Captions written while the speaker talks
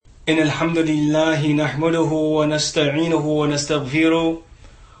إن الحمد لله نحمده ونستعينه ونستغفره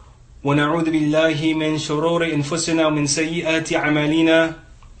ونعوذ بالله من شرور أنفسنا ومن سيئات أعمالنا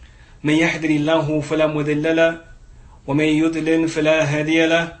من يهده الله فلا مضل له ومن يضلل فلا هادي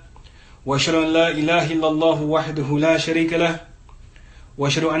له وأشهد أن لا إله إلا الله وحده لا شريك له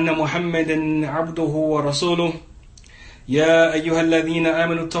وأشهد أن محمدا عبده ورسوله يا أيها الذين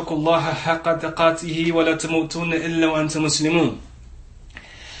آمنوا اتقوا الله حق تقاته ولا تموتن إلا وأنتم مسلمون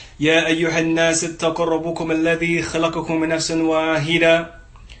يا أيها الناس اتقوا ربكم الذي خلقكم من نفس واحدة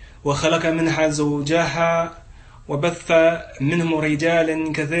وخلق منها زوجها وبث منهم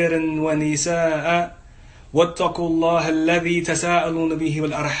رجالا كثيرا ونساء واتقوا الله الذي تساءلون به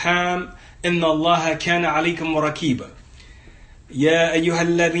والأرحام إن الله كان عليكم رقيبا يا أيها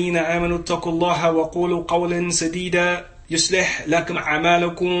الذين آمنوا اتقوا الله وقولوا قولا سديدا يصلح لكم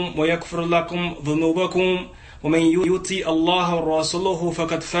أعمالكم ويغفر لكم ذنوبكم ومن يطع الله ورسوله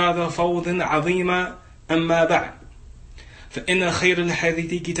فقد فاز فوزا عظيما أما بعد فإن خير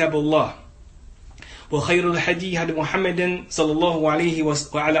الحديث كتاب الله وخير الهدي هدي محمد صلى الله عليه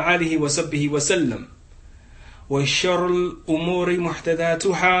وعلى آله وصحبه وسلم وشر الأمور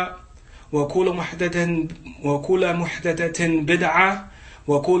محدثاتها وكل محدثة بدعة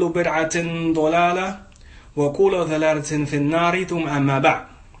وكل بدعة ضلالة وكل ضلالة في النار ثم أما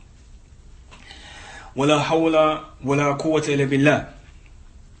بعد ولا حول ولا قوة إلا بالله.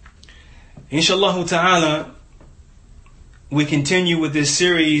 Inshallah ta'ala, we continue with this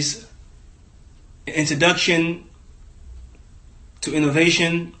series, Introduction to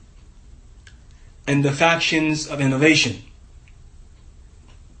Innovation and the Factions of Innovation.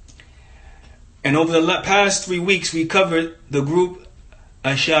 And over the past 3 weeks, we covered the group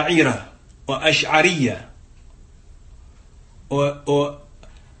Ash'ira or Ash'ariya or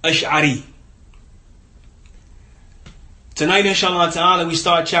Ash'ari. Tonight, inshallah ta'ala, we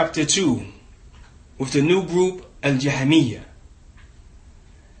start chapter 2 with the new group Al-Jahmiyya.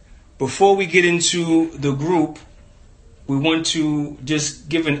 Before we get into the group, we want to just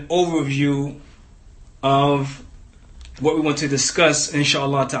give an overview of what we want to discuss,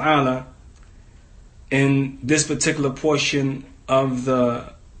 inshallah ta'ala, in this particular portion of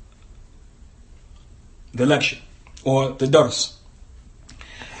the lecture or the dars.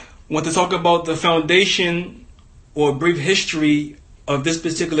 We want to talk about the foundation or brief history of this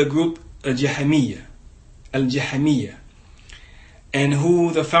particular group, Al-Jahmiyya, and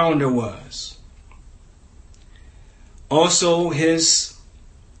who the founder was. Also, his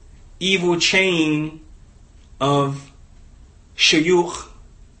evil chain of shuyukh,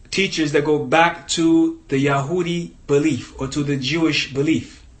 teachers that go back to the Yahudi belief or to the Jewish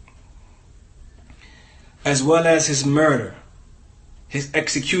belief, as well as his murder, his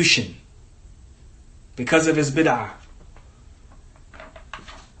execution because of his bid'ah.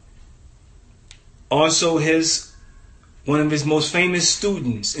 Also one of his most famous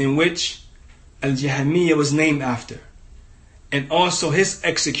students, in which Al-Jahmiyya was named after, and also his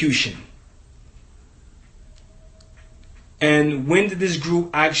execution. And when did this group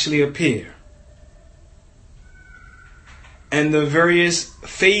actually appear? And the various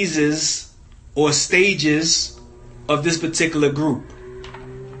phases or stages of this particular group.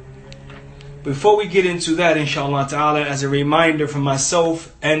 Before we get into that, inshallah ta'ala, as a reminder for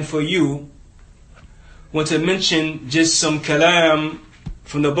myself and for you, I want to mention just some kalam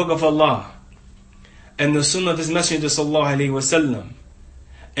from the Book of Allah and the Sunnah of His Messenger sallallahu alaihi wasallam,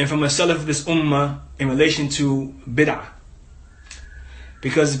 and from a salaf of this ummah in relation to bid'ah.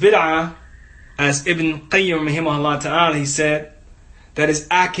 Because bid'ah, as Ibn Qayyim rahimahullah ta'ala, he said, that is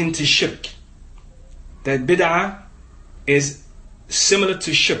akin to shirk. That bid'ah is similar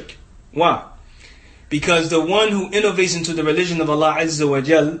to shirk. Why? Because the one who innovates into the religion of Allah Azza wa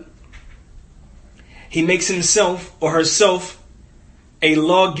Jal, he makes himself or herself a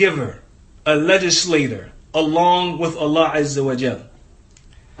lawgiver, a legislator, along with Allah Azza wa Jal.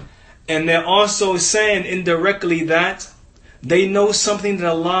 And they're also saying indirectly that they know something that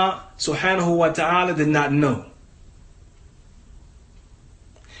Allah subhanahu wa ta'ala did not know,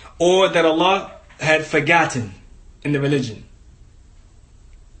 or that Allah had forgotten in the religion.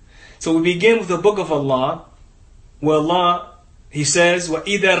 So we begin with the Book of Allah, where Allah, He says,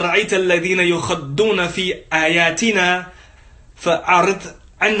 وَإِذَا رَأَيْتَ الَّذِينَ يُخَدُّونَ فِي آيَاتِنَا فَأَعْرِضْ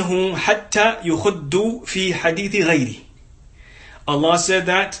عَنْهُمْ حَتَّى يُخَدُّوا فِي حَدِيثِ غَيْرِهِ. Allah said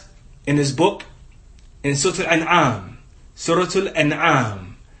that in His book, in Surah Al-An'am,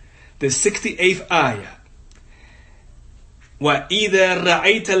 the 68th ayah. وَإِذَا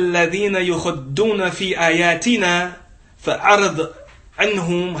رَأَيْتَ الَّذِينَ يُخَدُّونَ فِي آيَاتِنَا فَأَعْرِضْ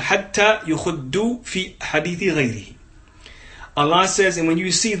عَنْهُمْ حَتَّى يُخَدُّوا فِي حَدِيثِ غَيْرِهِ. Allah says, and when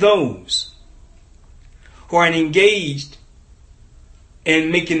you see those who are engaged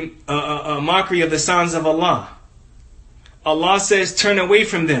in making a mockery of the signs of Allah, Allah says, turn away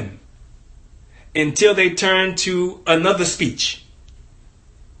from them until they turn to another speech.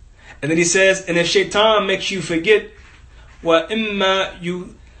 And then He says, and if shaitan makes you forget, وَإِمَّا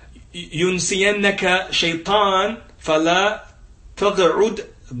يُنْسِيَنَّكَ شَيْطَانٌ فَلَا تَقْعُدْ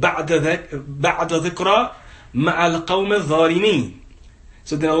بَعْدَ ذِكْرَى مَعَ الْقَوْمِ الظَّالِمِينَ.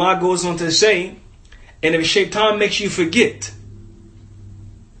 So then Allah goes on to say, and if shaitan makes you forget,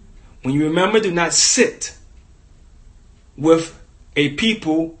 when you remember, do not sit with a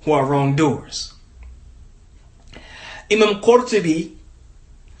people who are wrongdoers. Imam Qurtubi,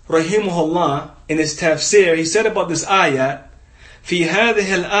 rahimahullah, in his tafsir, he said about this ayah, في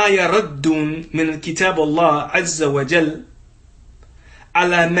هذه الآية رد من كتاب الله عز وجل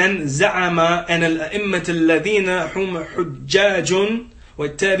على من زعم أن الأئمة الذين هم حجاج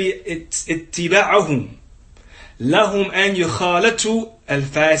واتباعهم لهم أن يخالطوا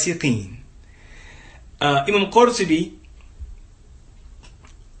الفاسقين. Imam Qurtubi,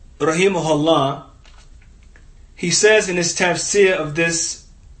 rahimahullah, he says in his tafsir of this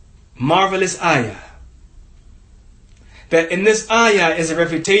marvelous ayah, that in this ayah is a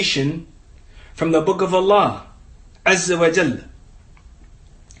refutation from the book of Allah Azza wa Jalla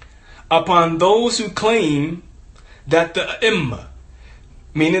upon those who claim that the A'imma,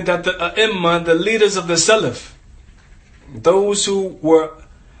 meaning that the A'imma, the leaders of the Salaf, those who were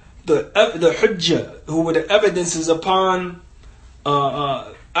the Hujjah, who were the evidences upon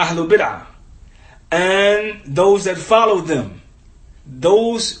Ahlul Bid'ah, and those that followed them,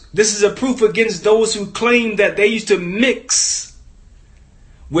 this is a proof against those who claim that they used to mix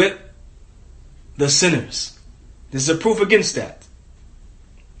with the sinners. This is a proof against that.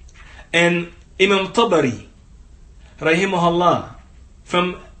 And Imam Tabari, rahimahullah,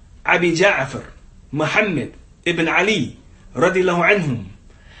 from Abi Ja'far, Muhammad ibn Ali, radiyallahu anhum,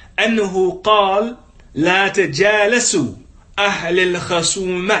 أنه قال لا تجالسوا أهل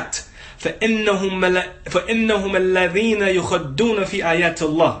الخصومات فإنهم الذين يخدون في آيات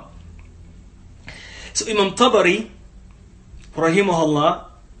الله. So Imam Tabari, rahimahullah,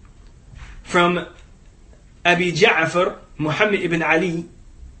 from Abi Ja'far, Muhammad ibn Ali,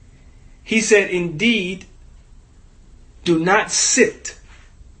 he said, indeed, do not sit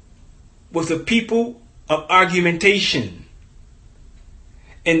with the people of argumentation.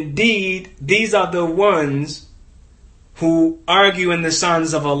 Indeed, these are the ones who argue in the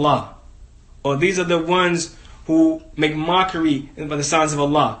signs of Allah. Or these are the ones who make mockery by the signs of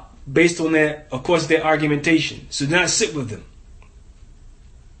Allah, based on their argumentation. So do not sit with them.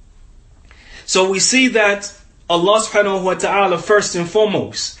 So we see that Allah subhanahu wa ta'ala, first and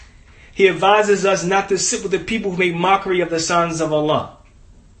foremost, He advises us not to sit with the people who make mockery of the signs of Allah.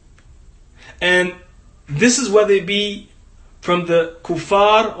 And this is whether it be from the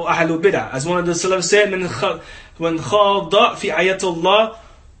kuffar or Ahlul Bid'ah. As one of the Salaf said, when khada fi ayatullah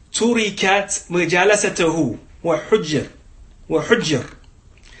turikat mujalasatahu wa hujjar.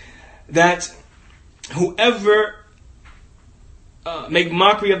 That whoever make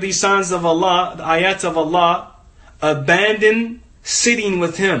mockery of these signs of Allah, the ayats of Allah, abandon sitting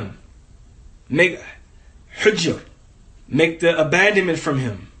with him. Make hujjar, make the abandonment from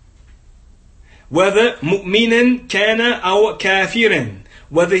him. Whether mu'minan kana aw kafiran,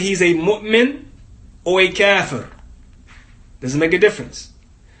 whether he's a mu'min or a kafir, doesn't make a difference.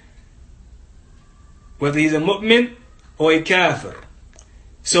 Whether he's a mu'min or a kafir.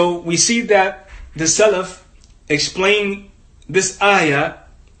 So we see that the Salaf explain this ayah,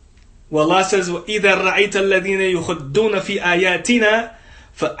 where Allah says, وَإِذَا رَأَيْتَ الَّذِينَ يُخُدُّونَ فِي آيَاتِنَا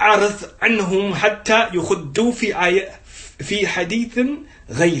فَأَعْرِضْ عَنْهُمْ حَتَّى يُخُدُّوا فِي حَدِيثٍ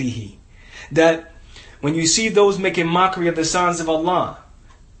غَيْرِهِ. That when you see those making mockery of the signs of Allah,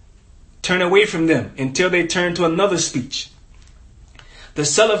 turn away from them until they turn to another speech. The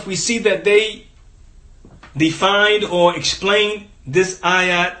Salaf, we see that they defined or explained this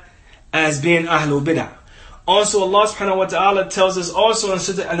ayat as being Ahlul Bid'ah. Also, Allah subhanahu wa ta'ala tells us also in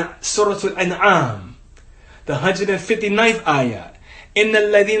Surah Al-An'am, the 159th ayat, إِنَّ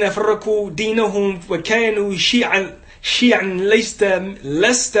الَّذِينَ فَرَّقُوا دِينَهُمْ وَكَانُوا شِيعًا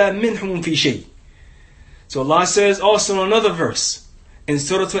لَسْتَ مِنْهُمْ فِي شَيْءٍ. So Allah says also in another verse in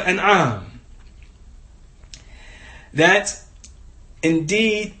Surah Al-An'am that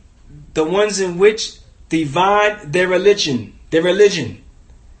indeed the ones in which divide their religion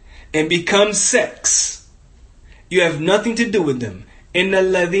and become sects, you have nothing to do with them. إِنَّ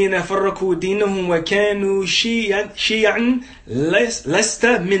الَّذِينَ فَرَّقُوا دِينَهُمْ وَكَانُوا شِيعًا لَسْتَ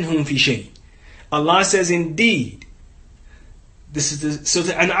مِنْهُمْ فِي شَيْءٍ. Allah says, indeed, This is the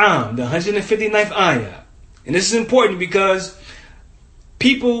Surah An'am, the 159th ayah. And this is important because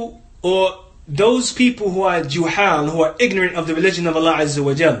people, or those people who are juhal, who are ignorant of the religion of Allah Azza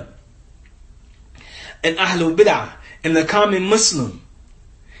wa Jal, and Ahlul Bid'ah, and the common Muslim,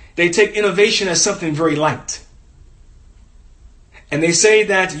 they take innovation as something very light. And they say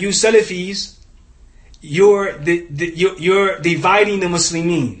that you Salafis, you're dividing the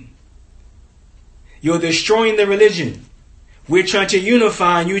Muslimin. You're destroying the religion. We're trying to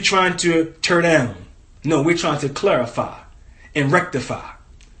unify and you're trying to tear down. No, we're trying to clarify and rectify.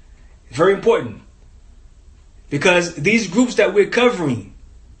 Very important. Because these groups that we're covering,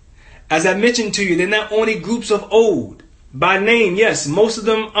 as I mentioned to you, they're not only groups of old. By name, yes, most of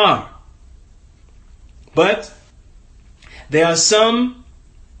them are. But there are some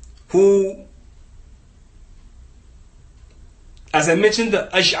who, as I mentioned, the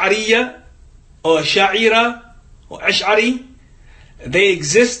Ash'ariyya or Sha'ira or Ash'ari, they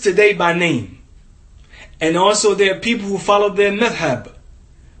exist today by name. And also there are people who follow their madhab,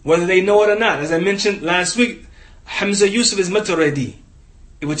 whether they know it or not. As I mentioned last week, Hamza Yusuf is Maturidi,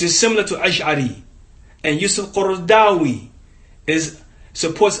 which is similar to Ash'ari. And Yusuf Qaradawi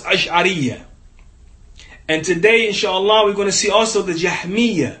supports Ash'ariyya. And today, inshallah, we're going to see also the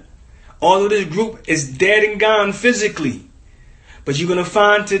Jahmiyya. Although this group is dead and gone physically, but you're going to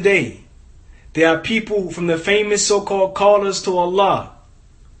find today there are people from the famous so-called callers to Allah,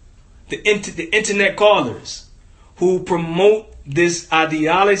 the internet callers, who promote this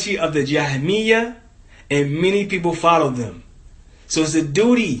ideology of the Jahmiyya, and many people follow them. So it's the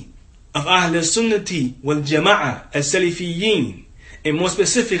duty of Ahl Sunnati wal Jama'ah as Salafiyyin, and more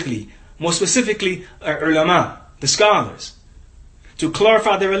specifically ulama, the scholars, to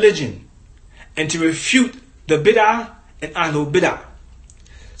clarify their religion and to refute the bid'ah and Ahlul Bid'ah.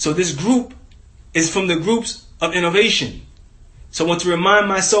 So this group is from the groups of innovation. So I want to remind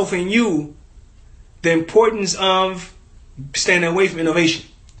myself and you the importance of staying away from innovation.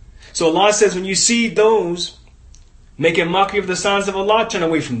 So Allah says, when you see those making mockery of the signs of Allah, turn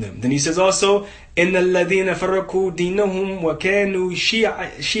away from them. Then He says also, إِنَّ الَّذِينَ فَرَّقُوا دِينَهُمْ وَكَانُوا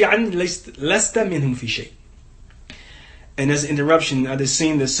شِيَعًا لَسْتَ مِنْهُمْ فِي شَيْءٍ. And as an interruption, I just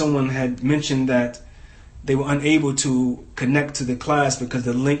seen that someone had mentioned that they were unable to connect to the class because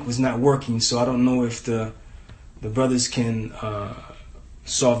the link was not working. So I don't know if the brothers can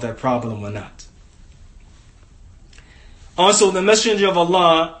solve that problem or not. Also, the Messenger of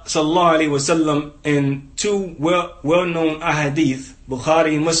Allah sallallahu alaihi wasallam, in two well-known ahadith,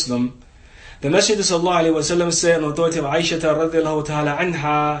 Bukhari and Muslim, the Messenger sallallahu alaihi wasallam said on authority of Aisha radhiyallahu ta'ala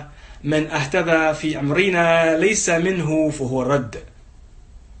anha, "Man ahdatha fi amrina laysa minhu fahuwa radd."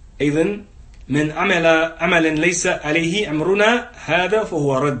 Idhan, "Man amala amalan laysa alayhi amruna hada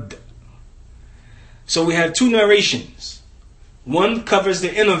fahuwa radd." So we have two narrations. One covers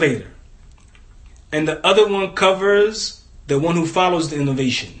the innovator, and the other one covers the one who follows the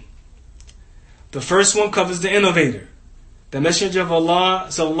innovation. The first one covers the innovator. The Messenger of Allah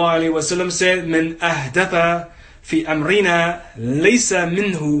sallallahu alaihi wasallam said, "Man ahdatha fi amrina laysa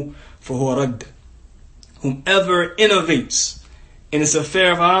minhu fahuwa radd." Whomever innovates in this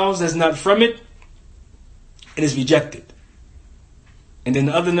affair of ours that's not from it, it is rejected. And then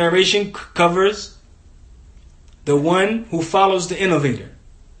the other narration covers the one who follows the innovator.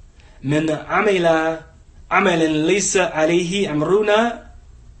 "Man amila amalan laysa alayhi amruna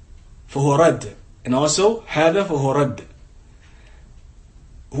fahuwa radd." And also, hada fahuwa radd.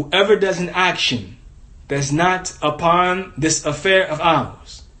 Whoever does an action that's not upon this affair of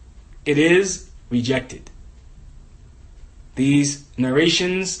ours, it is rejected. These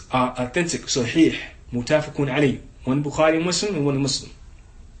narrations are authentic, sahih, mutafakun alayh. One Bukhari Muslim and one Muslim.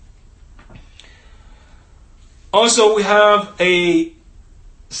 Also, we have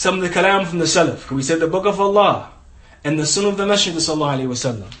some of the kalam from the Salaf. We said the Book of Allah and the Sunnah of the Messenger sallallahu alaihi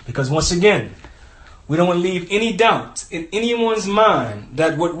wasallam. Because once again, we don't want to leave any doubt in anyone's mind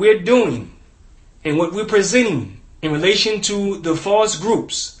that what we're doing and what we're presenting in relation to the false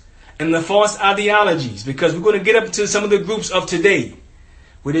groups and the false ideologies, because we're going to get up to some of the groups of today.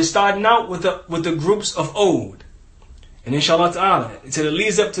 We're just starting out with the groups of old. And inshallah ta'ala, it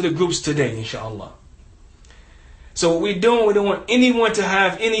leads up to the groups today, inshallah. So what we're doing, we don't want anyone to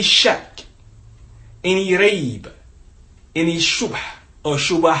have any shak, any raib, any shubh or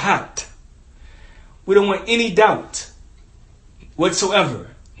shubahat. We don't want any doubt whatsoever,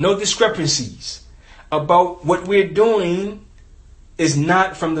 no discrepancies about what we're doing is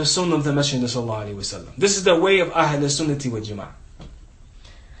not from the Sunnah of the Messenger sallallahu alaihi wasallam. This is the way of Ahl Sunnati wal Jama'ah.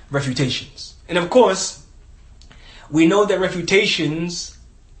 Refutations. And of course, we know that refutations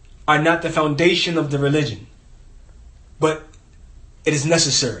are not the foundation of the religion. But it is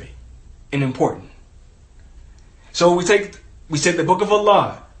necessary and important. So we take the Book of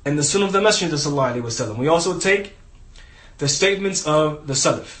Allah and the Sunnah of the Messenger sallallahu alaihi wasallam. We also take the statements of the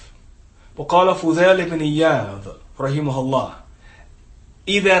Salaf. وقال فضيل بن إياض رحمه الله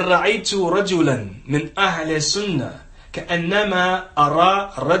إذا رأيت رجلا من أهل السنة كأنما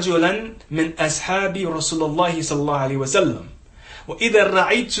أرى رجلا من أصحاب رسول الله صلى الله عليه وسلم وإذا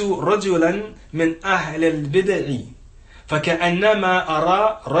رأيت رجلا من أهل البدع فكأنما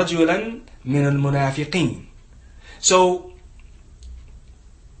أرى رجلا من المنافقين. So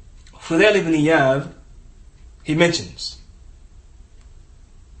Fudayl ibn Iyad, he mentions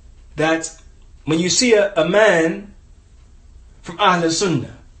that when you see a man from Ahlul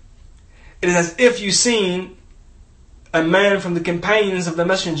Sunnah, it is as if you've seen a man from the companions of the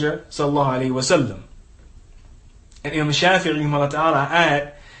Messenger sallallahu alaihi wasallam. And Imam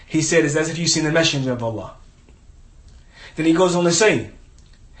Shafi'i he said it's as if you've seen the Messenger of Allah. Then he goes on to say,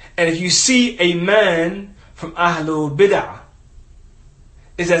 and if you see a man from Ahlul Bid'ah,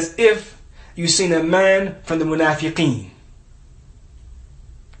 it's as if you've seen a man from the Munafiqeen.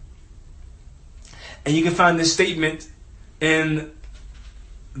 And you can find this statement in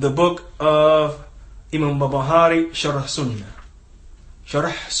the book of Imam Babahari, Sharh Sunnah.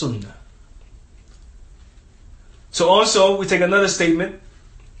 So also we take another statement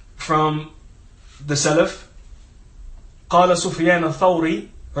from the Salaf. قال سفيان الثوري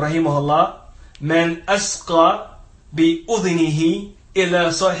رحمه الله من أسقى بأذنه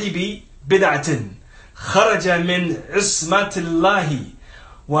إلى صاحب بدعة خرج من عصمة الله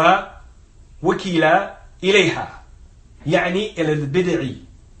ووكل إليها يعني إلى البدع.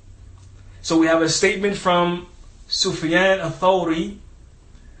 So we have a statement from Sufyan al-Thawri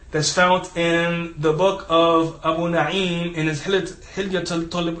that's found in the book of Abu Na'im in his Hilyatul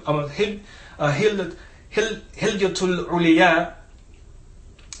Uliya,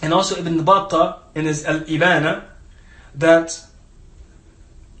 and also Ibn Battah in his Al-Ibana, that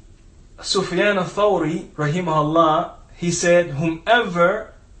Sufyan al-Thawri rahimahullah, he said,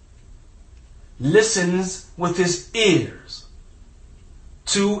 whomever listens with his ears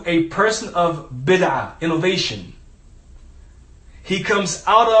to a person of bid'ah, innovation, he comes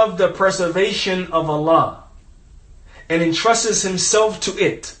out of the preservation of Allah and entrusts himself to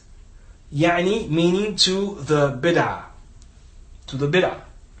it, yani meaning to the bid'ah,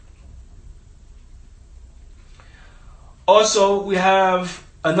 Also we have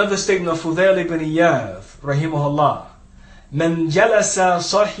another statement of Fudayl ibn Iyad rahimahullah, من جلس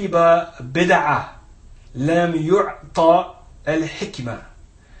صاحب بدعة لم يعطى الحكمة.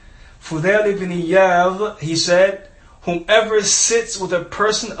 Fudayl ibn Iyad, he said, whomever sits with a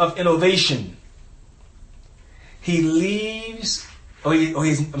person of innovation, he leaves, he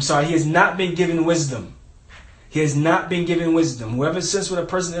has not been given wisdom. He has not been given wisdom. Whoever sits with a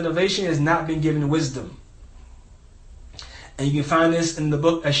person of innovation has not been given wisdom. And you can find this in the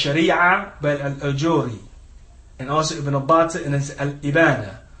book Al-Sharia by Al-Ajuri, and also Ibn Battah in his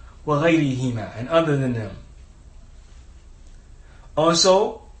Al-Ibana, وغيرهما, and other than them.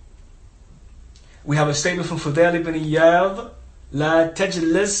 Also, we have a statement from Fudayl ibn Iyad, لا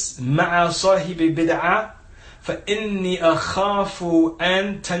تجلس مع صاحب بدعة فإني أخاف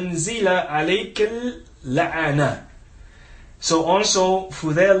أن تنزل عليك اللعنة. So also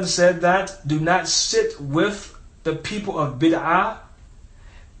Fudayl said that do not sit with the people of bid'ah.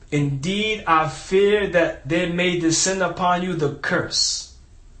 Indeed, I fear that there may descend upon you the curse.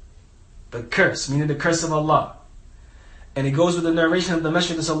 The curse, meaning the curse of Allah. And it goes with the narration of the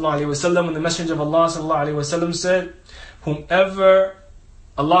Messenger sallallahu alaihi wasallam, when the Messenger of Allah sallallahu alaihi wasallam said, whomever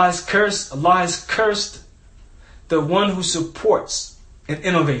Allah has cursed the one who supports an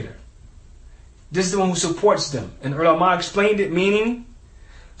innovator. This is the one who supports them. And ulama explained it, meaning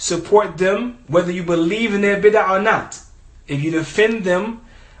support them whether you believe in their bid'ah or not. If you defend them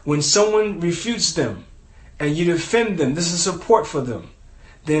when someone refutes them, and you defend them, this is support for them,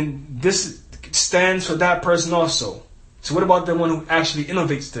 then this stands for that person also. So what about the one who actually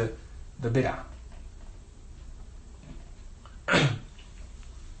innovates the bid'ah?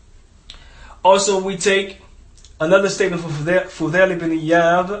 Also, we take another statement from Fudayl ibn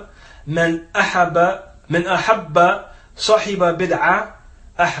Iyad, من أحب صاحب بدعة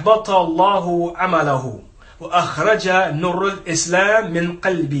أحبط الله عمله وأخرج نور الإسلام من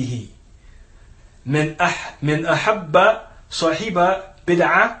قلبه. من أحب صاحب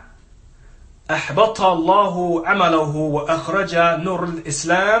بدعة أحبط الله عمله وأخرج نور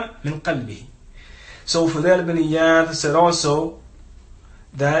الإسلام من قلبه. So Fudayl ibn Iyad said also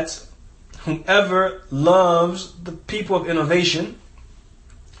that whoever loves the people of innovation,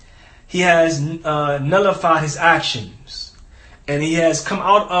 he has nullified his actions, and he has come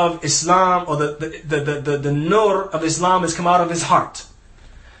out of Islam, or the nur of Islam has come out of his heart.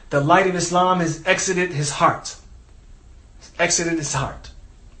 The light of Islam has exited his heart. Exited his heart.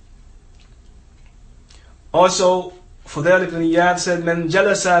 Also, Fudail ibn Iyad said, "Man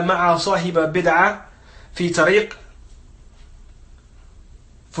jalasa ma'a sahiba bid'ah fi tariq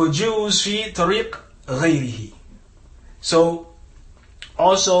fujuz fi tariq ghayrihi." So,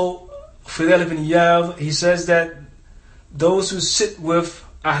 also, Fudail ibn Iyad, he says that those who sit with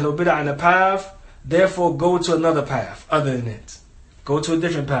Ahlul Bid'ah in a path, therefore go to another path other than it. Go to a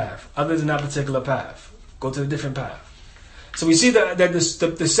different path other than that particular path. Go to a different path. So we see that the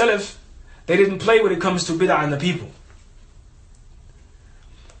Salaf, they didn't play when it comes to Bid'ah and the people.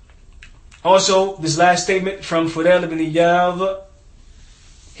 Also, this last statement from Fudail ibn Iyad,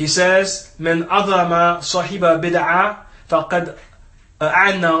 he says, "Man adama sahiba bid'ah faqad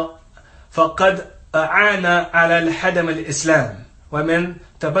a'ana ala al-hadam al-Islam, wa man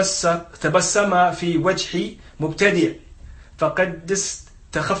tabassama fi wajhi mubtadi' faqad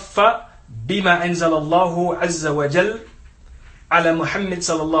istakhaffa bima anzala Allahu azza wa jal ala Muhammad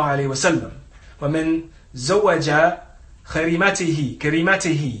sallallahu alayhi wa sallam, wa man zawaja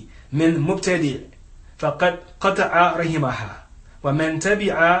karimatihi من مبتدع فقد قطع رحمها ومن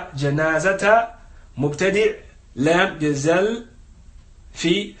تبع جنازة مبتدع لم يزل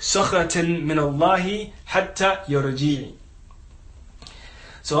في سخرة من الله حتى يرجع.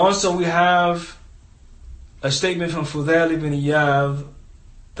 So also we have a statement from Fudail ibn Iyad,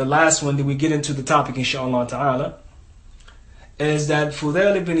 the last one that we get into the topic inshallah ta'ala, is that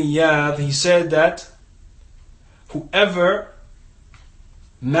Fudail ibn Iyad, he said that whoever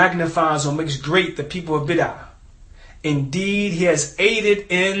magnifies or makes great the people of Bid'ah, indeed he has aided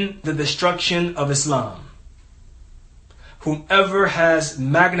in the destruction of Islam. Whomever has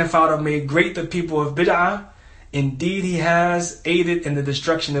magnified or made great the people of Bid'ah, indeed he has aided in the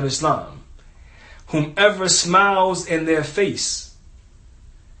destruction of Islam. Whomever smiles in their face,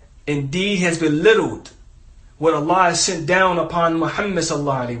 indeed he has belittled what Allah has sent down upon Muhammad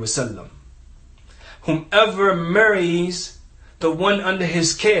sallallahu alaihi wasallam. Whomever marries the one under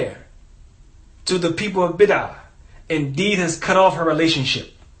his care to the people of Bid'ah, indeed has cut off her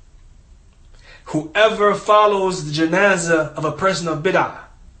relationship. Whoever follows the janazah of a person of Bid'ah,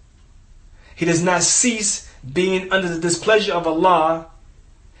 he does not cease being under the displeasure of Allah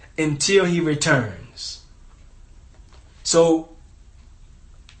until he returns. So,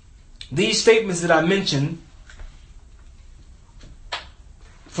 these statements that I mentioned,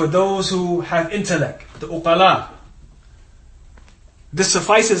 for those who have intellect, the uqala, this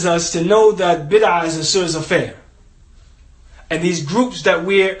suffices us to know that Bid'ah is a serious affair. And these groups that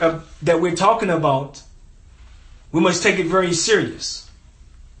we're talking about, we must take it very serious,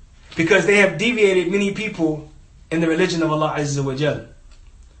 because they have deviated many people in the religion of Allah Azza wa Jal.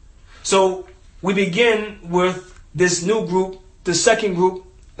 So we begin with this new group, the second group,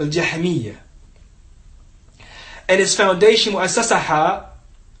 Al-Jahmiyyah. And its foundation, Mu'assasaha,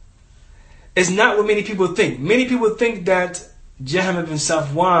 is not what many people think. Many people think that Jahm ibn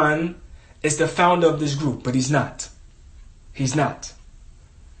Safwan is the founder of this group, but he's not. He's not.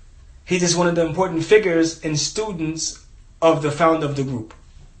 He's just one of the important figures and students of the founder of the group.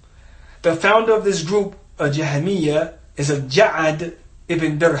 The founder of this group, Jahmiyyah, is a Ja'ad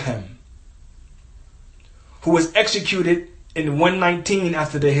ibn Dirham, who was executed in 119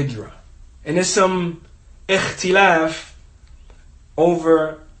 after the Hijrah. And there's some ikhtilaf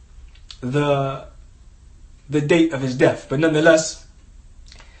over the date of his death, but nonetheless,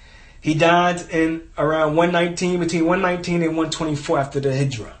 he died in around 119, between 119 and 124 after the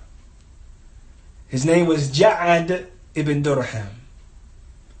Hijrah. His name was Ja'ad ibn Dirham,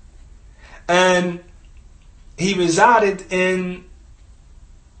 and he resided in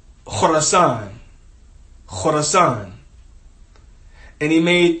Khurasan, and he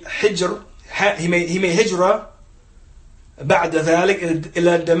made hijrah. He made hijrah بعد ذلك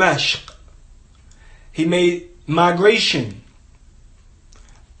إلى دمشق. He made migration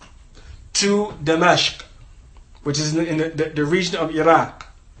to Damascus, which is in the region of Iraq.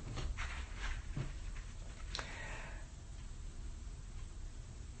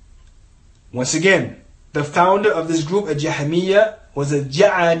 Once again, the founder of this group, Jahmiyyah, was a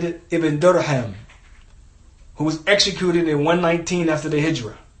Ja'ad ibn Dirham, who was executed in 119 after the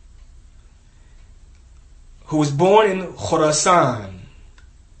Hijrah, who was born in Khurasan.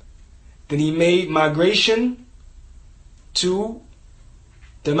 Then he made migration to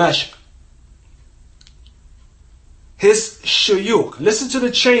Damascus. His shuyukh, listen to the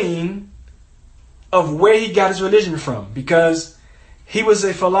chain of where he got his religion from, because he was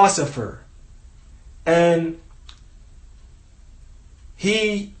a philosopher, and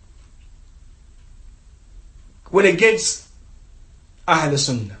he went against Ahl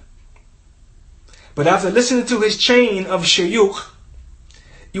Sunnah. But after listening to his chain of shayukh,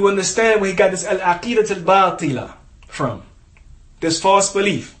 you understand where he got this al-aqidat al-batila from. This false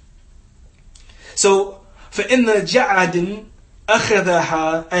belief. So, فَإِنَّ جَعَدٍ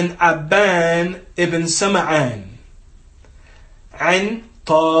أَخَذَهَا عَنْ عَبَّانِ ibn Sam'an عن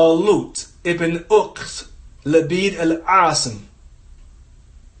طالوت ibn أخت لبيد العاصم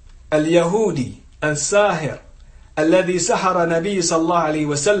اليهودي الساهر الذي سحر النبي صلى الله عليه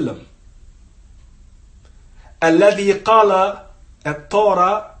وسلم الذي قال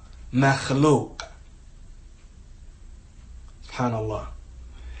التوراة مخلوق. Subhanallah.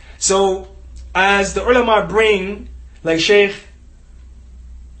 So, as the ulama bring, like Sheikh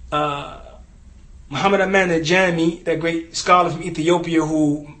Muhammad Aman al-Jami, that great scholar from Ethiopia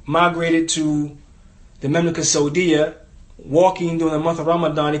who migrated to the Mamlaka Saudiya, walking during the month of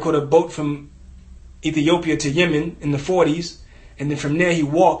Ramadan, he caught a boat from Ethiopia to Yemen in the 40s, and then from there he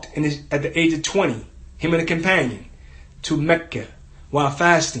walked at the age of 20, him and a companion, to Mecca while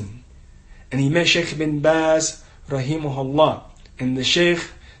fasting. And he met Sheikh bin Baz, rahimahullah. And the Sheikh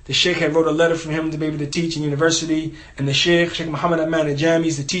had wrote a letter from him to be able to teach in university, and the Sheikh Muhammad Aman al-Jami,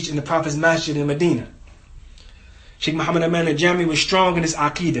 is to teach in the Prophet's Masjid in Medina. Sheikh Muhammad Aman al-Jami was strong in his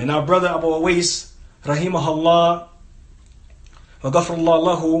aqidah. And our brother Abu Awais, rahimahullah, wa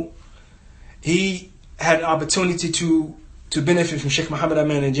ghafrullah lahu, he had an opportunity to benefit from Sheikh Muhammad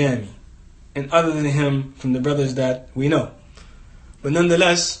Aman al-Jami, and other than him, from the brothers that we know. But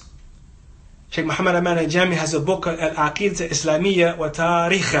nonetheless, Sheikh Muhammad Aman al-Jami has a book, Al-Aqidah Islamiyya wa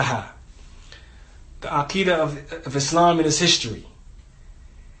Tarikhaha, the Aqidah of Islam and its history.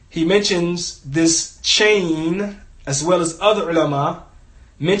 He mentions this chain, as well as other ulama,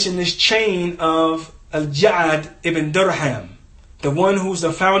 mention this chain of Al-Ja'ad ibn Dirham, the one who's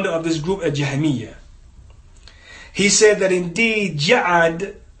the founder of this group, Al-Jahmiyyah. He said that indeed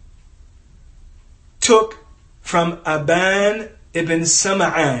Ja'ad took from Aban ibn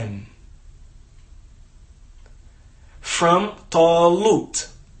Sam'an, from Talut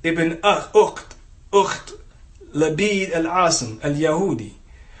ibn Ukht Labid al-Asim al-Yahudi,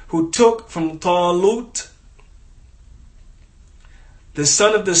 who took from Talut, the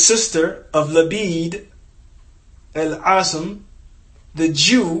son of the sister of Labid al-Asim, the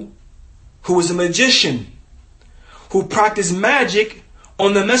Jew who was a magician, who practiced magic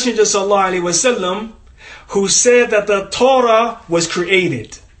on the Messenger sallallahu alaihi wasallam, who said that the Torah was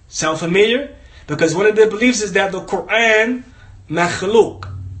created. Sound familiar? Because one of their beliefs is that the Quran, makhluk,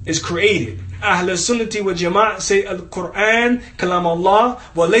 is created. Ahl Sunnati wa Jama'ah say Al-Quran, Kalam Allah,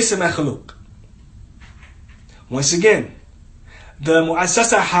 wa laysa makhluk. Once again, the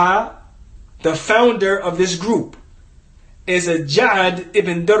Mu'assasaha, the founder of this group, is a Ja'ad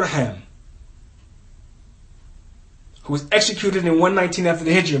ibn Dirham, who was executed in 119 after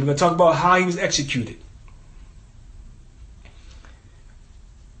the Hijrah. We're going to talk about how he was executed.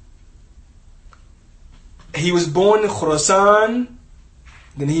 He was born in Khurasan,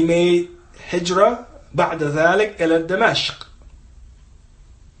 then he made Hijrah بعد ذلك إلى دمشق.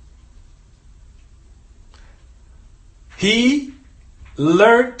 He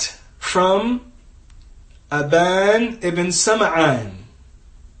learnt from Aban ibn Sam'an,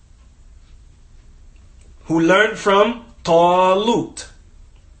 who learned from Talut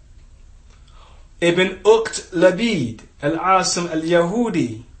ibn Ukht Labid al-Asim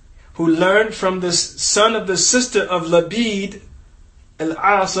al-Yahudi, who learned from the son of the sister of Labid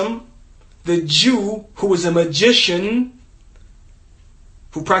al-Asim, the Jew who was a magician,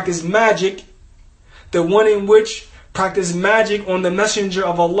 who practiced magic, the one in which practiced magic on the Messenger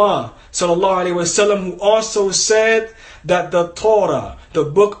of Allah sallallahu alaihi wasallam, who also said that the Torah, the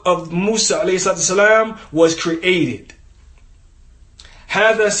book of Musa alayhi salam, was created.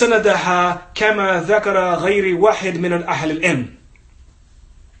 هذا سندها كما ذكر غير واحد من الأهل العلم.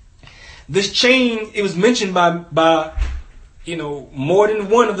 This chain, it was mentioned by more than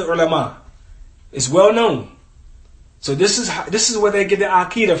one of the ulama. It's well known. So this is where they get the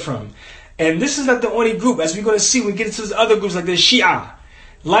Aqidah from. And this is not the only group. As we're going to see, we get into these other groups like the Shia.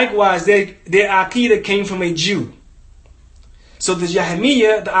 Likewise, their Aqidah came from a Jew. So the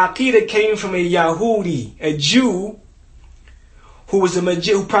Jahmiyyah, the Aqidah came from a Yahudi, a Jew who was a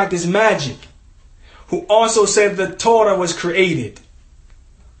magician, who practiced magic, who also said the Torah was created.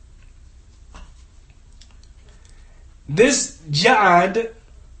 This Ja'ad,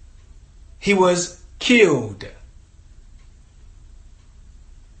 he was killed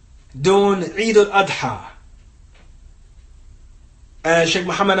during Eid al-Adha. As Sheikh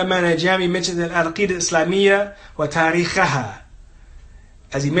Muhammad Aman al-Jami mentioned in Al-Aqidah Islamiyya wa Tarikhaha,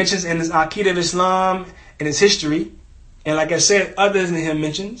 as he mentions in his Aqidah of Islam and his history, and like I said, others than him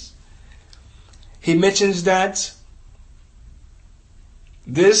mentions, he mentions that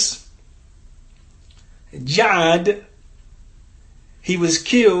this Ja'ad, he was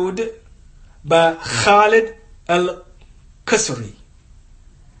killed by Khalid al-Qasri,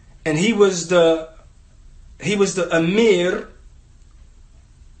 and he was the Amir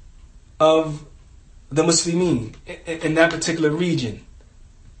of the Muslimin in that particular region.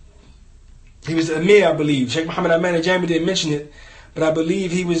 He was the Amir, I believe. Sheikh Muhammad Aman al-Jami didn't mention it, but I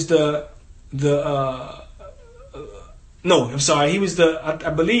believe he was I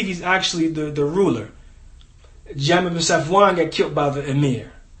believe he's actually the ruler. Jami ibn Safwan got killed by the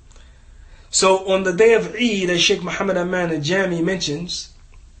Emir. So on the day of Eid, as Sheikh Muhammad Aman al-Jami mentions,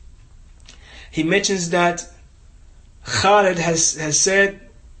 he mentions that Khalid has said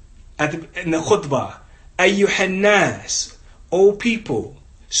in the khutbah, Ayyuhan nas, O people,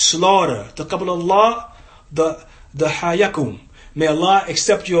 slaughter, taqabbal Allah, the hayakum. May Allah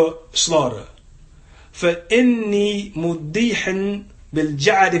accept your slaughter. فإني مديح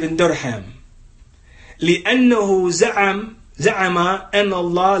بالجعد بن درهم لأنه زعم أن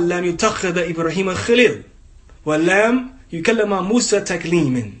الله لم يتخذ إبراهيم خليل ولم يكلم موسى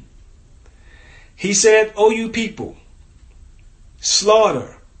تكليما. He said, O you people,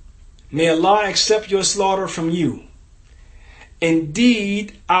 slaughter. May Allah accept your slaughter from you.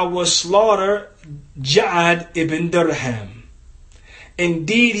 Indeed, I will slaughter Ja'ad ibn Dirham.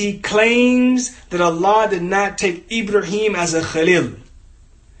 Indeed, he claims that Allah did not take Ibrahim as a Khalil.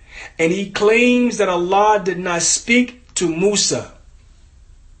 And he claims that Allah did not speak to Musa.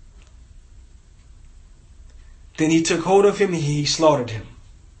 Then he took hold of him and he slaughtered him.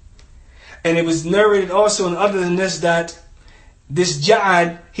 And it was narrated also, and other than this, that this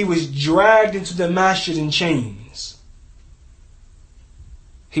Ja'ad, he was dragged into the masjid in chains.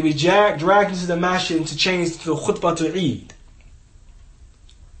 He was dragged into the masjid into chains to the khutbah to Eid.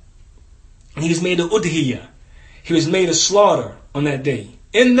 And he was made a udhiyah. He was made a slaughter on that day.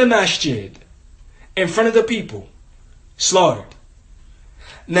 In the masjid. In front of the people. Slaughtered.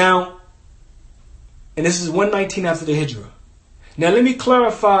 Now, and this is 119 after the Hijrah. Now let me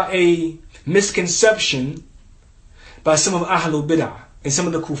clarify a misconception by some of Ahlul Bid'ah and some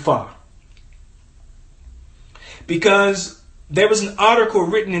of the Kuffar. Because there was an article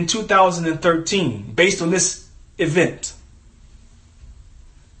written in 2013 based on this event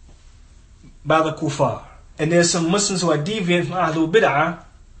by the Kuffar. And there's some Muslims who are deviant from Ahlul Bid'ah,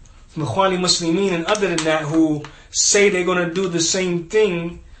 from Ikhwani Muslimin and other than that, who say they're going to do the same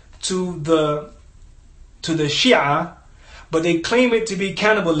thing to the Shia, but they claim it to be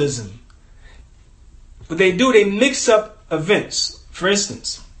cannibalism. What they do, they mix up events. For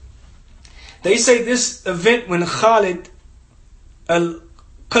instance, they say this event when Khalid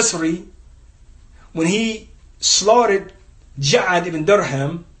al-Qasri, when he slaughtered Ja'ad ibn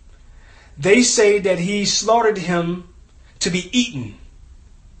Dirham, they say that he slaughtered him to be eaten.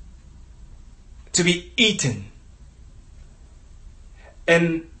 To be eaten.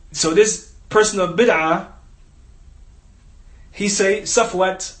 And so this person of Bid'ah, he say,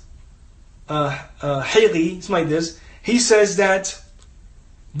 Safwat Hayri, something like this, he says that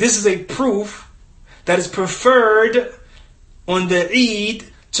this is a proof that is preferred on the Eid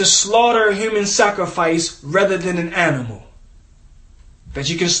to slaughter a human sacrifice rather than an animal. That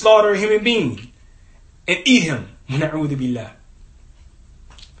you can slaughter a human being and eat him. Na'udhu billah.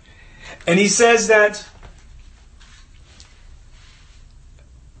 And he says that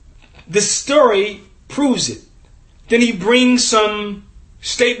this story proves it. Then he brings some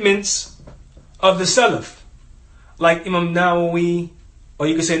statements of the Salaf, like Imam Nawawi, or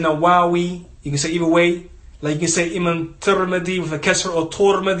you can say Nawawi, you can say either way. Like you can say Imam Tirmidhi with a kasr, or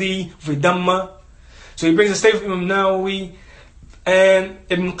Turmidi with a Dhamma. So he brings a statement of Imam Nawawi and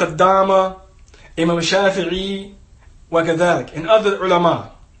Ibn Qaddama, Imam Shafi'i, وكذلك, and other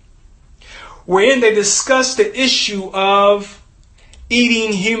ulama, wherein they discuss the issue of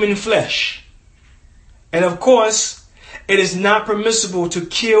eating human flesh. And of course, it is not permissible to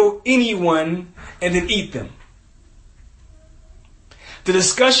kill anyone and then eat them. The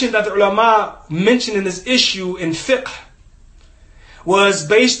discussion that the ulama mentioned in this issue in fiqh was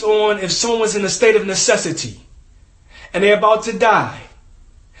based on if someone was in a state of necessity and they're about to die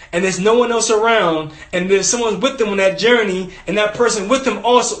and there's no one else around and there's someone with them on that journey and that person with them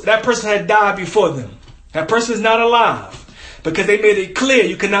also, that person had died before them. That person is not alive because they made it clear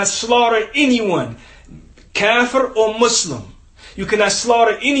you cannot slaughter anyone, kafir or Muslim. You cannot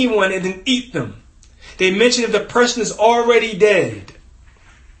slaughter anyone and then eat them. They mentioned if the person is already dead.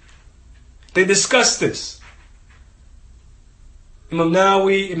 They discussed this. Imam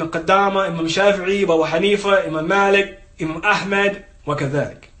Nawawi, Imam Qadama, Imam Shafi'i, Abu Hanifa, Imam Malik, Imam Ahmed,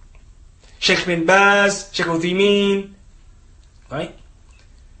 وكذلك. Sheikh bin Baz, Sheikh Uthaymeen, right?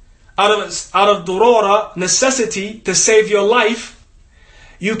 Out of durura, necessity to save your life,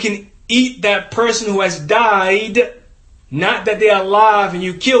 you can eat that person who has died, not that they are alive and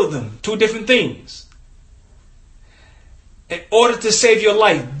you kill them. Two different things. In order to save your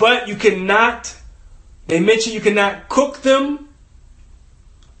life. But you cannot, they mention you cannot cook them,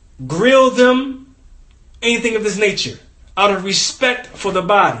 grill them, anything of this nature. Out of respect for the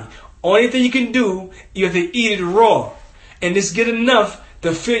body. Only thing you can do, you have to eat it raw. And it's good enough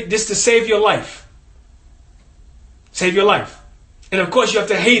to save your life. Save your life. And of course you have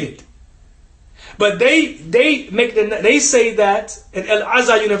to hate it. But they say that at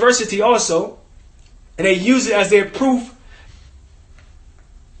Al-Azhar University also, and they use it as their proof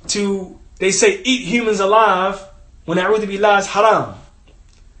to, they say, eat humans alive when a'udhu billah is haram.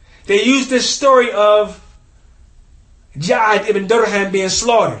 They use this story of Ja'ad ibn Durham being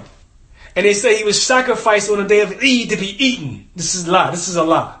slaughtered. And they say he was sacrificed on the day of Eid to be eaten. This is a lie. This is a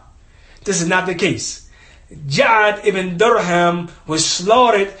lie. This is not the case. Ja'ad ibn Durham was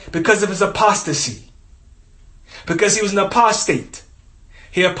slaughtered because of his apostasy. Because he was an apostate.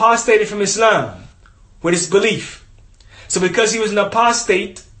 He apostated from Islam with his belief. So because he was an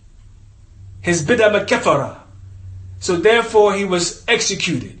apostate, his bid'ah makafara. So therefore he was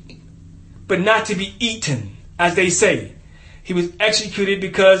executed. But not to be eaten, as they say. He was executed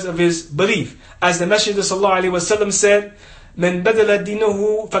because of his belief. As the Messenger sallallahu alaihi wasallam said, "Man badala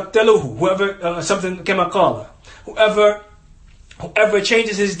dinahu faqtaluhu." Whoever something kama qala. Whoever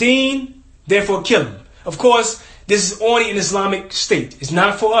changes his deen, therefore kill him. Of course, this is only an Islamic state. It's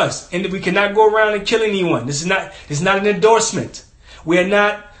not for us, and we cannot go around and kill anyone. This is not. It's not an endorsement. We are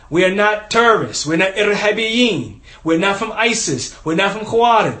not terrorists. We're not irhabiyin. We're not from ISIS. We're not from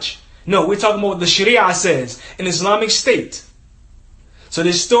Khawarij. No, we're talking about what the Sharia says, an Islamic state. So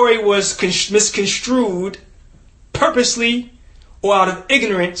this story was misconstrued purposely or out of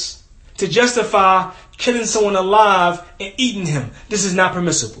ignorance to justify killing someone alive and eating him. This is not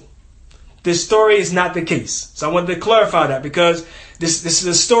permissible. This story is not the case. So I wanted to clarify that because this is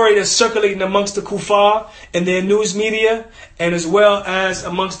a story that's circulating amongst the kuffar and their news media and as well as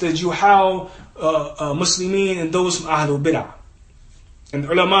amongst the Juhal Muslimin and those from Ahlul Bid'ah. And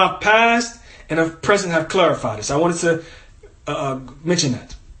the ulama past and of present have clarified this. I wanted to mention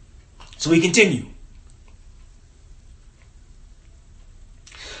that. So we continue.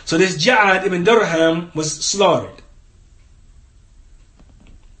 So this Ja'ad ibn Durham was slaughtered.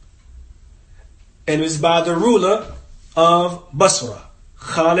 And it was by the ruler of Basra,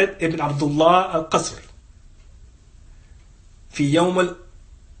 Khalid ibn Abdullah al-Qasri. في يوم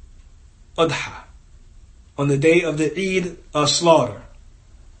الأضحى, on the day of the Eid of slaughter.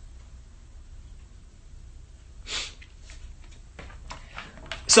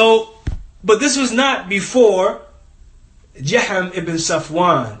 So, but this was not before Jaham ibn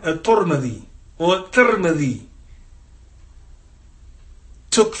Safwan al-Turmadi or Tirmidhi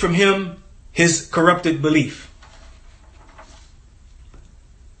took from him his corrupted belief.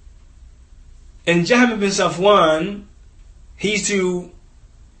 And Jaham ibn Safwan, he used to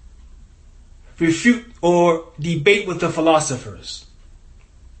refute or debate with the philosophers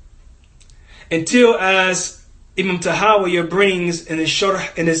until, as Imam Tahawiyah brings in his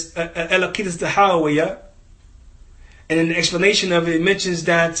Sharh, in his Al-Aqidah Tahawiyah, and in the explanation of it, it mentions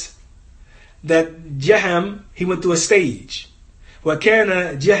that Jaham, he went through a stage.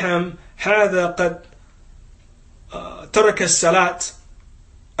 وَكَانَ جَهَمْ هَذَا قَدْ تَرَكَ الصَّلَاةِ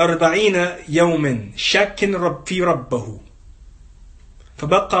 40 يوما شَكٍ في ربه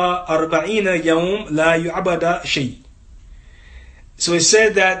فبقى 40 يوم لا يعبد شيء. So it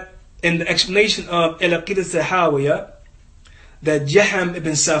said that in the explanation of Al-Aqidah Tahawiyah, that Jaham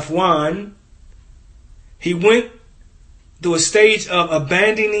ibn Safwan, he went through a stage of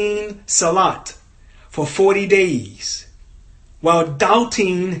abandoning Salat for 40 days while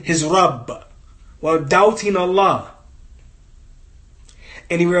doubting his Rabb, while doubting Allah.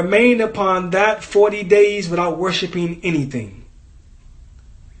 And he remained upon that 40 days without worshipping anything.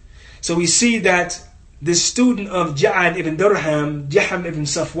 So we see that this student of Ja'ad ibn Durham, Jaham ibn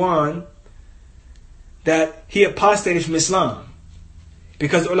Safwan, that he apostated from Islam.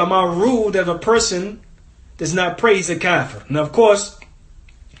 Because ulama ruled that if a person does not pray, he's a kafir. Now of course,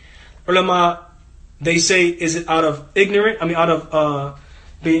 ulama, they say, is it out of out of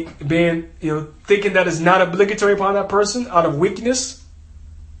being thinking that it's not obligatory upon that person, out of weakness,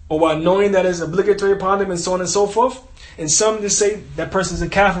 or while knowing that it's obligatory upon them, and so on and so forth. And some just say that person is a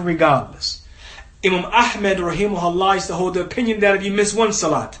kafir regardless. Imam Ahmed rahimahullah used to hold the opinion that if you miss one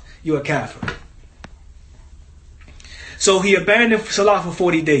salat, you're a kafir. So he abandoned salat for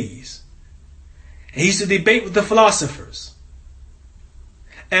 40 days. And he used to debate with the philosophers.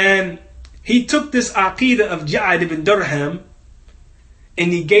 And he took this aqidah of Ja'ad ibn Dirham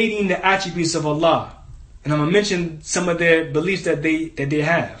in negating the attributes of Allah. And I'm going to mention some of their beliefs that they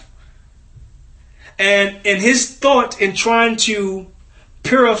have. And in his thought in trying to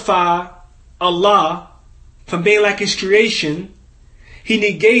purify Allah from being like his creation, he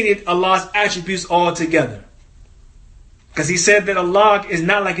negated Allah's attributes altogether. Because he said that Allah is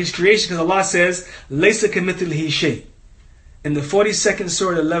not like his creation, because Allah says, Laysa kamithlihi shay, in the 42nd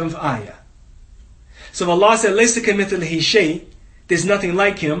surah, 11th ayah. So if Allah said, Laysa kamithlihi shay, there's nothing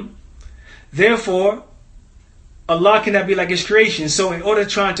like him, therefore, Allah cannot be like his creation. So in order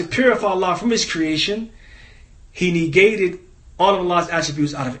trying to purify Allah from his creation, he negated all of Allah's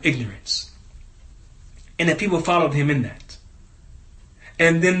attributes out of ignorance. And the people followed him in that.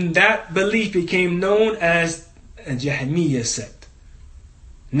 And then that belief became known as a Jahmiyyah sect,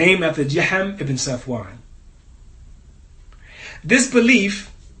 named after Jahm ibn Safwan. This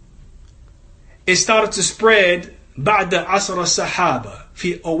belief, it started to spread بعد عصر الصحابة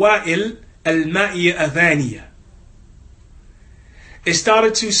في أوائل المائية الثانية. It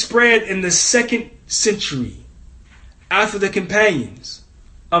started to spread in the 2nd century after the companions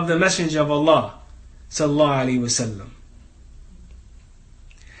of the Messenger of Allah sallallahu alaihi wasallam.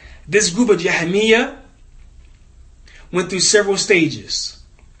 This group of Jahmiyyah went through several stages.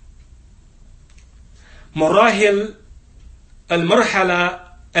 مراحل المرحلة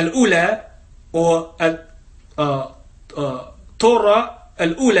الأولى or Torah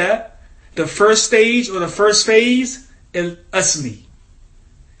al-Ula, the first stage or the first phase, al-Asli,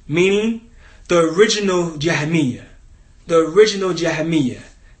 meaning the original Jahmiyyah. The original Jahmiyyah.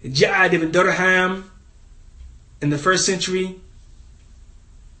 Ja'ad ibn Dirham in the 1st century,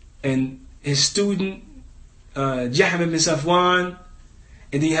 and his student Jahm ibn Safwan,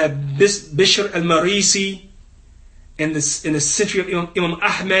 and then you have Bishr al-Marisi in the century of Imam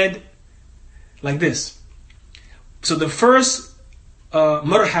Ahmed, like this. So the first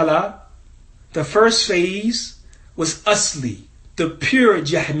marhala, the first phase, was Asli, the pure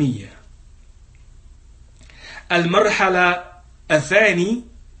Jahmiyyah. Al-marhala al-thani,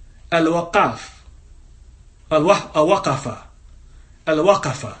 al-waqaf, al-waqafa,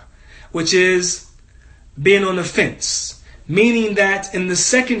 which is being on the fence, meaning that in the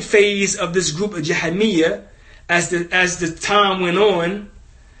 2nd phase of this group of Jahmiyyah, as the time went on,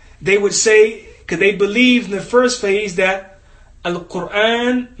 they would say, because they believed in the first phase that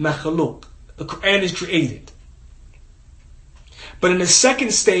Al-Quran makhluq, the Quran is created. But in the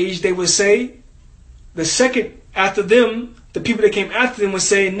 2nd stage, they would say, after them, the people that came after them would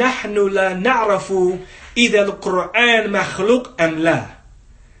say, نحن لا نعرف إذا القرآن مخلوق أم لا.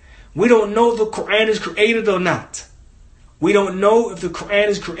 We don't know if the Quran is created or not. We don't know if the Quran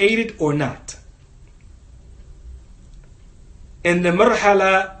is created or not. In the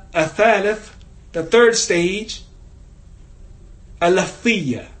marhala al-thalith, the 3rd stage,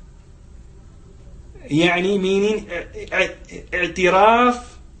 al-lafiyya, يعني meaning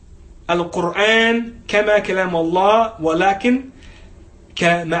اعتراف القرآن كما كلام الله ولكن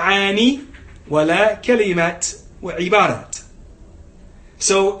كمعاني ولا كلمات وعبارات.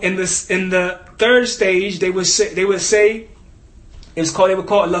 So in the 3rd stage, they would say they would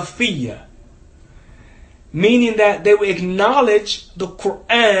call it lafiyya, meaning that they would acknowledge the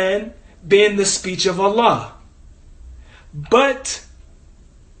Quran being the speech of Allah, but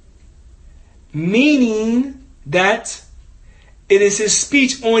meaning that it is his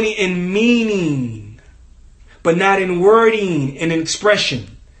speech only in meaning, but not in wording and in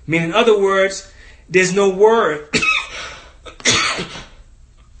expression. Meaning, in other words, there's no word.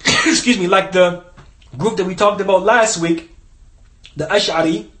 Excuse me, like the group that we talked about last week, the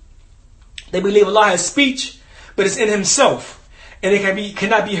Ash'ari, they believe Allah has speech, but it's in himself. And it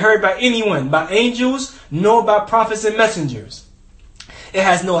cannot be heard by anyone, by angels, nor by prophets and messengers. It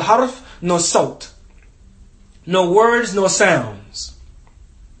has no harf, no salt, no words, no sounds.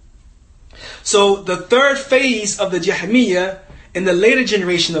 So the 3rd phase of the Jahmiyyah, in the later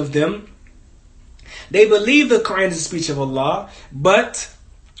generation of them, they believe the Quran is the speech of Allah, but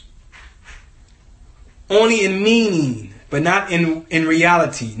only in meaning, but not in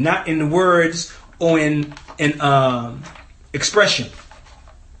reality, not in words or in expression.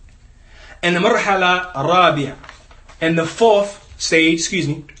 And the marhala rabi', and the 4th stage,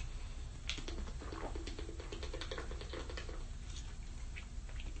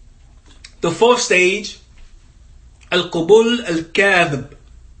 the 4th stage, al-qubul al-kadhib,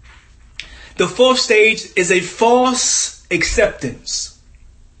 The fourth stage is a false acceptance.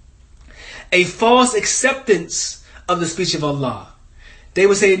 A false acceptance of the speech of Allah. They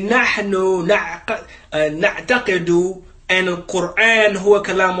would say, نحن نعتقد أن القرآن هو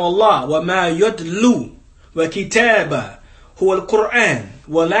كلام الله وما يدل وكتابه هو القرآن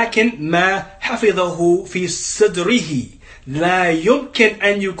ولكن ما حفظه في صدره لا يمكن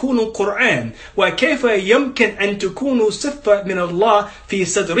أن يكون القرآن وكيف يمكن أن تكون صفة من الله في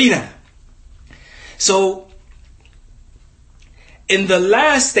صدرنا. So, in the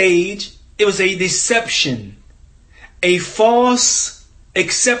last stage, it was a deception, a false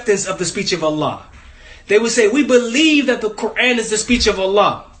acceptance of the speech of Allah. They would say, we believe that the Quran is the speech of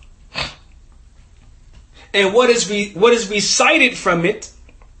Allah. And what is recited from it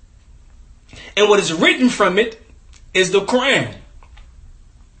and what is written from it is the Quran.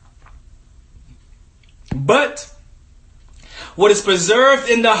 But what is preserved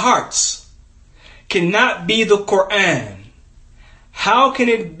in the hearts cannot be the Quran. How can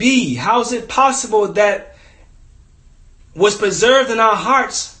it be? How is it possible that what's preserved in our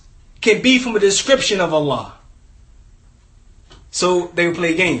hearts can be from a description of Allah? So they would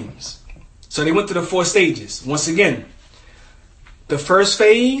play games. So they went through the 4 stages. Once again, the first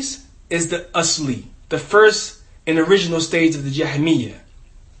phase is the asli, the first and original stage of the Jahmiyyah,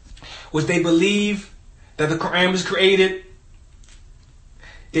 which they believe that the Quran was created.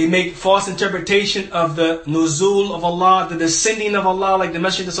 They make false interpretation of the nuzul of Allah, the descending of Allah, like the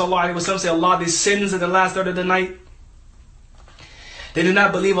Messenger sallallahu alaihi wasallam say Allah descends in the last third of the night. They do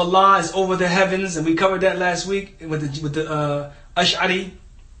not believe Allah is over the heavens, and we covered that last week with the Ash'ari.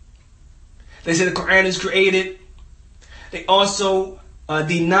 They say the Quran is created. They also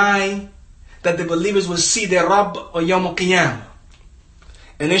deny that the believers will see their Rabb on Yawm al-Qiyamah.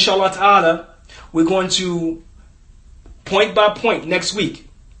 And inshallah ta'ala, we're going to point by point next week.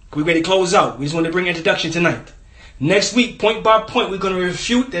 We're ready to close out. We just want to bring introduction tonight. Next week, point by point, we're going to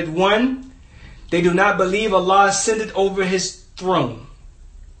refute that 1, they do not believe Allah ascended over His throne.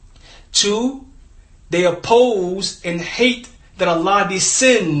 2, they oppose and hate that Allah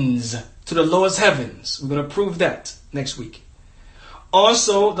descends to the lowest heavens. We're going to prove that next week.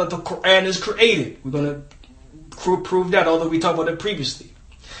 Also, that the Quran is created. We're going to prove that, although we talked about it previously.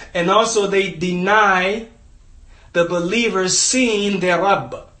 And also, they deny the believers seeing their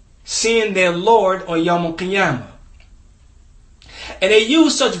Rabb, seeing their Lord on Yawm al-Qiyamah. And they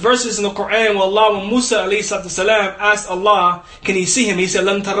use such verses in the Quran where Allah, when Musa alayhi salam asked Allah, can he see him? He said,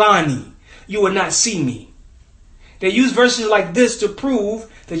 Lan tarani, you will not see me. They use verses like this to prove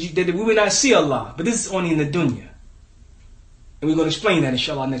that we will not see Allah. But this is only in the dunya. And we're going to explain that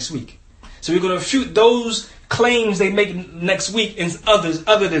inshallah next week. So we're going to refute those claims they make next week and others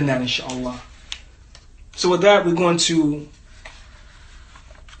other than that inshallah. So with that, we're going to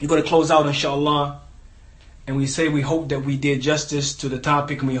close out inshallah. And we say we hope that we did justice to the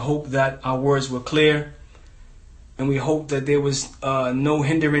topic, and we hope that our words were clear, and we hope that there was no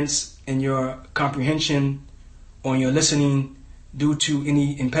hindrance in your comprehension or in your listening due to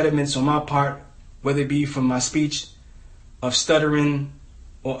any impediments on my part, whether it be from my speech, of stuttering,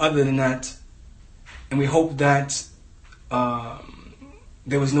 or other than that. And we hope that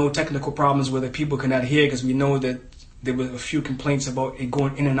there was no technical problems where the people could not hear, because we know that there were a few complaints about it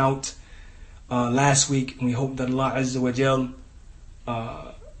going in and out last week, and we hope that Allah Azza wa Jal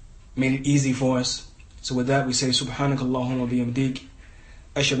made it easy for us. So with that, we say Subhanakallahumma wa bihamdik,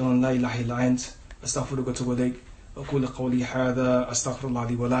 ashhadu an la ilaha illa ant, astaghfiruka wa atubu ilayk, aqulu qawli hadha, astaghfirullah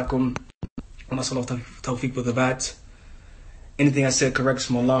li wa lakum, wa nasallahu tawfiq wa thabat. Anything I said correct is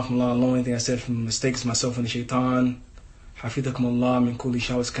from Allah alone. Anything I said from mistakes, myself and the shaitan. Hafidhakum Allah min kulli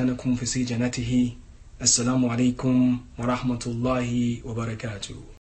shawaz kanakum fi si janatihi. Assalamu alaikum wa rahmatullahi wa barakatuh.